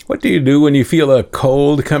What do you do when you feel a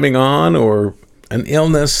cold coming on or an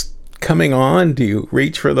illness coming on? Do you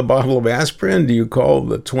reach for the bottle of aspirin? Do you call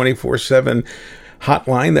the 24/7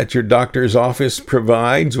 hotline that your doctor's office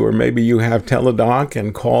provides? Or maybe you have Teladoc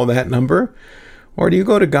and call that number? Or do you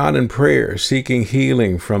go to God in prayer, seeking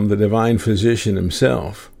healing from the divine physician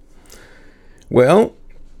himself? Well,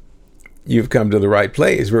 you've come to the right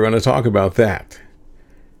place. We're going to talk about that.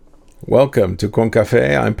 Welcome to Con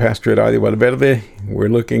Café. I'm Pastor Eladio Valverde. We're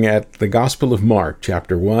looking at the Gospel of Mark,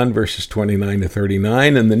 chapter 1, verses 29 to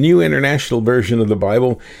 39, and the New International Version of the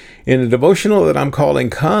Bible in a devotional that I'm calling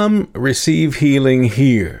Come Receive Healing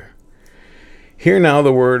Here. Hear now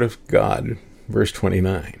the word of God, verse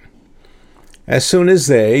 29. As soon as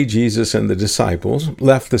they, Jesus and the disciples,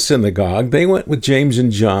 left the synagogue, they went with James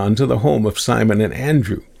and John to the home of Simon and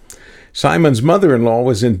Andrew. Simon's mother-in-law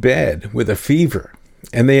was in bed with a fever,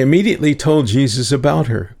 and they immediately told Jesus about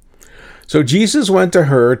her. So Jesus went to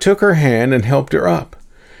her, took her hand, and helped her up.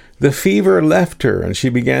 The fever left her, and she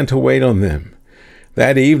began to wait on them.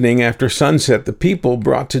 That evening, after sunset, the people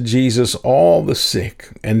brought to Jesus all the sick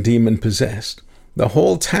and demon-possessed. The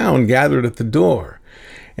whole town gathered at the door,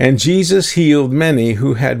 and Jesus healed many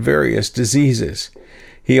who had various diseases.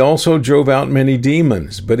 He also drove out many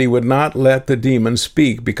demons, but he would not let the demons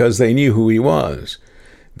speak because they knew who he was.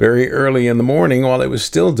 Very early in the morning, while it was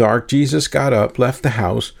still dark, Jesus got up, left the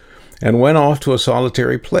house, and went off to a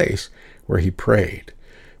solitary place where he prayed.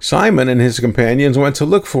 Simon and his companions went to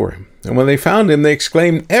look for him, and when they found him, they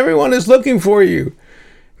exclaimed, "Everyone is looking for you."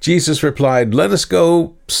 Jesus replied, "Let us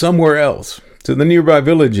go somewhere else, to the nearby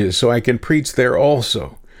villages, so I can preach there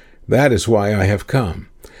also. That is why I have come."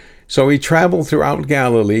 So he traveled throughout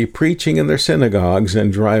Galilee, preaching in their synagogues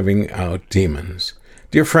and driving out demons.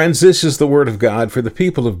 Dear friends, this is the word of God for the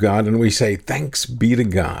people of God, and we say thanks be to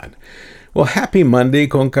God. Well, happy Monday,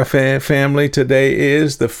 Con Café family. Today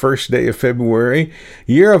is the first day of February,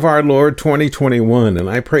 year of our Lord 2021, and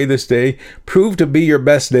I pray this day prove to be your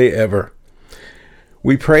best day ever.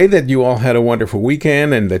 We pray that you all had a wonderful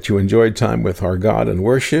weekend and that you enjoyed time with our God and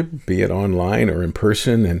worship, be it online or in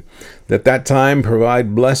person, and that time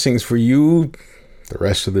provide blessings for you the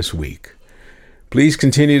rest of this week. Please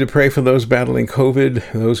continue to pray for those battling COVID,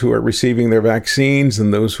 those who are receiving their vaccines,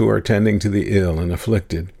 and those who are tending to the ill and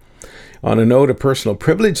afflicted. On a note of personal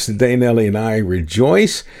privilege, today Nellie and I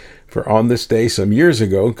rejoice, for on this day some years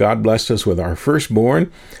ago, God blessed us with our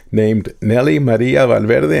firstborn, named Nelly Maria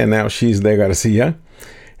Valverde, and now she's de Garcia.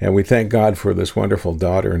 And we thank God for this wonderful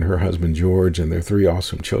daughter and her husband George and their three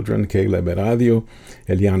awesome children, Caleb Eradio,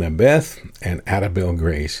 Eliana Beth, and Adabel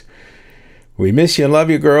Grace. We miss you and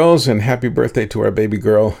love you, girls, and happy birthday to our baby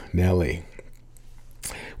girl, Nellie.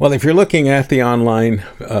 Well, if you're looking at the online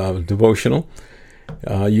devotional,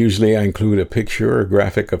 usually I include a picture or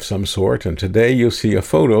graphic of some sort, and today you'll see a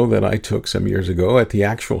photo that I took some years ago at the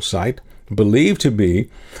actual site, believed to be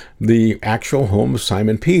the actual home of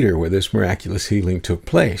Simon Peter, where this miraculous healing took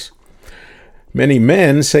place. Many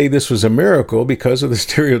men say this was a miracle because of the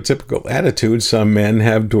stereotypical attitude some men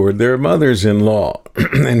have toward their mothers-in-law.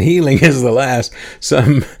 And healing is the last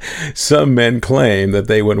some men claim that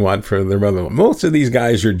they would want for their mother-in-law. Most of these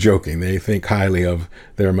guys are joking. They think highly of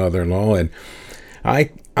their mother-in-law. And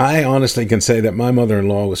I honestly can say that my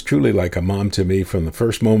mother-in-law was truly like a mom to me from the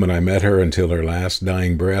first moment I met her until her last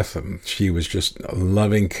dying breath. And she was just a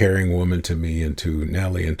loving, caring woman to me and to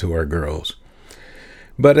Nellie and to our girls.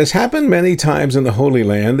 But as happened many times in the Holy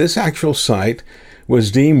Land, this actual site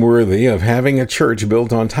was deemed worthy of having a church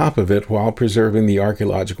built on top of it while preserving the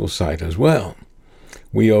archaeological site as well.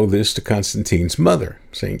 We owe this to Constantine's mother,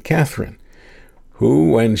 St. Catherine,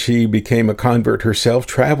 who, when she became a convert herself,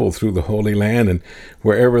 traveled through the Holy Land, and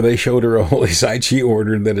wherever they showed her a holy site, she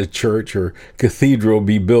ordered that a church or cathedral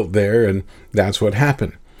be built there, and that's what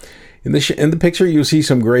happened. In the picture, you see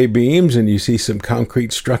some gray beams and you see some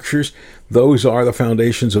concrete structures. Those are the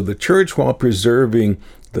foundations of the church while preserving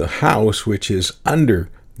the house, which is under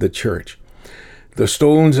the church. The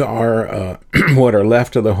stones are what are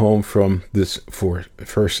left of the home from this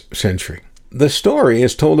first century. The story,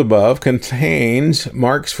 as told above, contains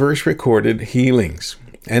Mark's first recorded healings,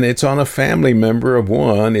 and it's on a family member of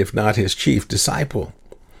one, if not his chief disciple.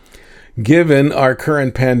 Given our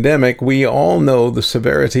current pandemic, we all know the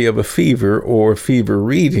severity of a fever or fever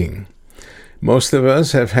reading. Most of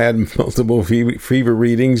us have had multiple fever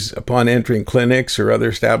readings upon entering clinics or other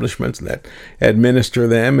establishments that administer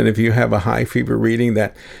them. And if you have a high fever reading,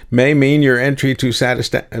 that may mean your entry to said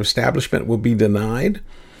establishment will be denied.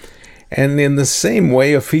 And in the same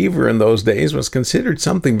way, a fever in those days was considered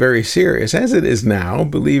something very serious, as it is now,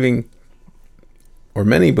 believing or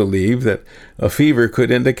many believe that a fever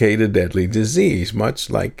could indicate a deadly disease, much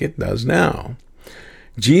like it does now.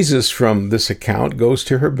 Jesus, from this account, goes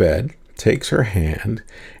to her bed, takes her hand,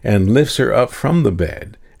 and lifts her up from the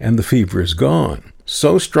bed, and the fever is gone.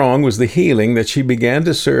 So strong was the healing that she began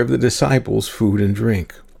to serve the disciples food and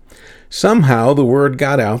drink. Somehow the word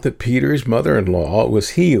got out that Peter's mother-in-law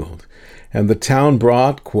was healed, and the town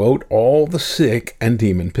brought, quote, all the sick and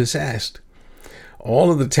demon-possessed.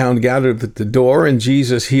 All of the town gathered at the door, and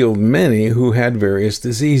Jesus healed many who had various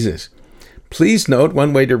diseases. Please note,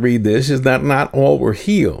 one way to read this is that not all were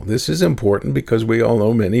healed. This is important because we all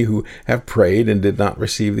know many who have prayed and did not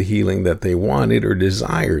receive the healing that they wanted or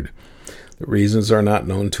desired. The reasons are not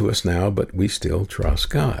known to us now, but we still trust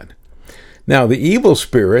God. Now, the evil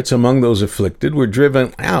spirits among those afflicted were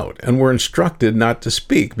driven out and were instructed not to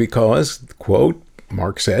speak because, quote,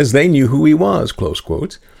 Mark says, they knew who he was, close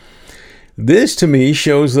quotes. This, to me,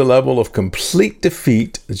 shows the level of complete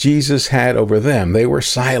defeat Jesus had over them. They were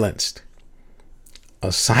silenced.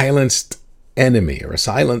 A silenced enemy or a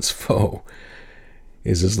silenced foe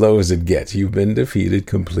is as low as it gets. You've been defeated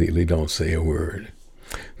completely. Don't say a word.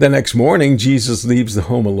 The next morning, Jesus leaves the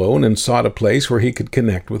home alone and sought a place where he could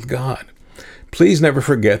connect with God. Please never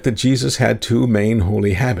forget that Jesus had two main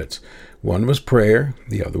holy habits. One was prayer,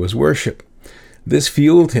 the other was worship. This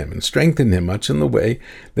fueled him and strengthened him much in the way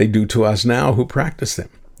they do to us now who practice them.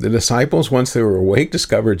 The disciples, once they were awake,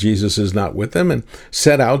 discovered Jesus is not with them and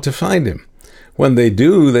set out to find him. When they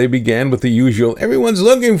do, they began with the usual, everyone's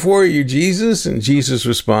looking for you, Jesus, and Jesus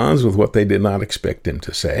responds with what they did not expect him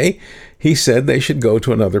to say. He said they should go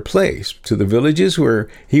to another place, to the villages where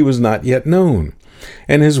he was not yet known,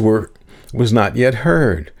 and his work was not yet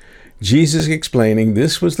heard. Jesus explaining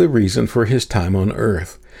this was the reason for his time on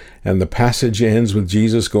earth, and the passage ends with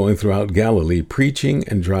Jesus going throughout Galilee, preaching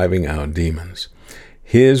and driving out demons.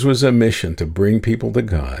 His was a mission to bring people to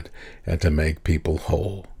God and to make people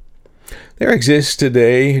whole. There exists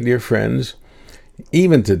today, dear friends,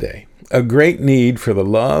 even today, a great need for the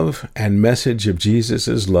love and message of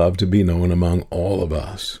Jesus' love to be known among all of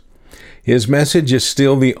us. His message is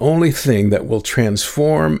still the only thing that will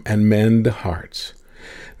transform and mend hearts.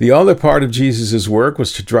 The other part of Jesus' work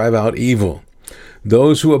was to drive out evil.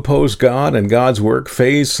 Those who oppose God and God's work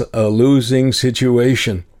face a losing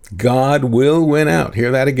situation. God will win out.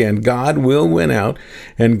 Hear that again. God will win out,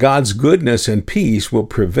 and God's goodness and peace will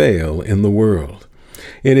prevail in the world.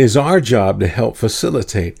 It is our job to help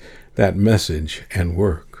facilitate that message and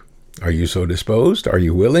work. Are you so disposed? Are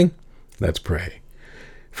you willing? Let's pray.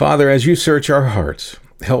 Father, as you search our hearts,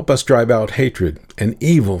 help us drive out hatred and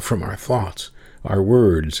evil from our thoughts, our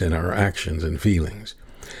words, and our actions and feelings.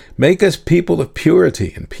 Make us people of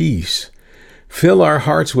purity and peace. Fill our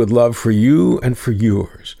hearts with love for you and for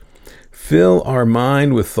yours. Fill our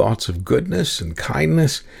mind with thoughts of goodness and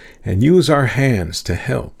kindness, and use our hands to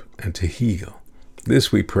help and to heal.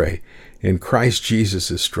 This we pray in Christ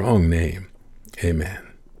Jesus' strong name. Amen.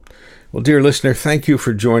 Well, dear listener, thank you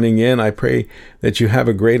for joining in. I pray that you have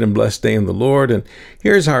a great and blessed day in the Lord. And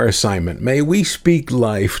here's our assignment. May we speak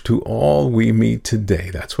life to all we meet today.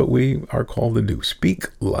 That's what we are called to do. Speak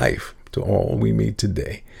life to all we meet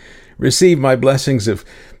today. Receive my blessings of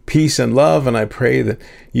peace and love, and I pray that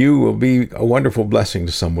you will be a wonderful blessing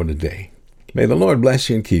to someone today. May the Lord bless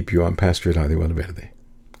you and keep you. I'm Pastor Eladio Valverde.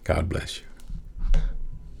 God bless you.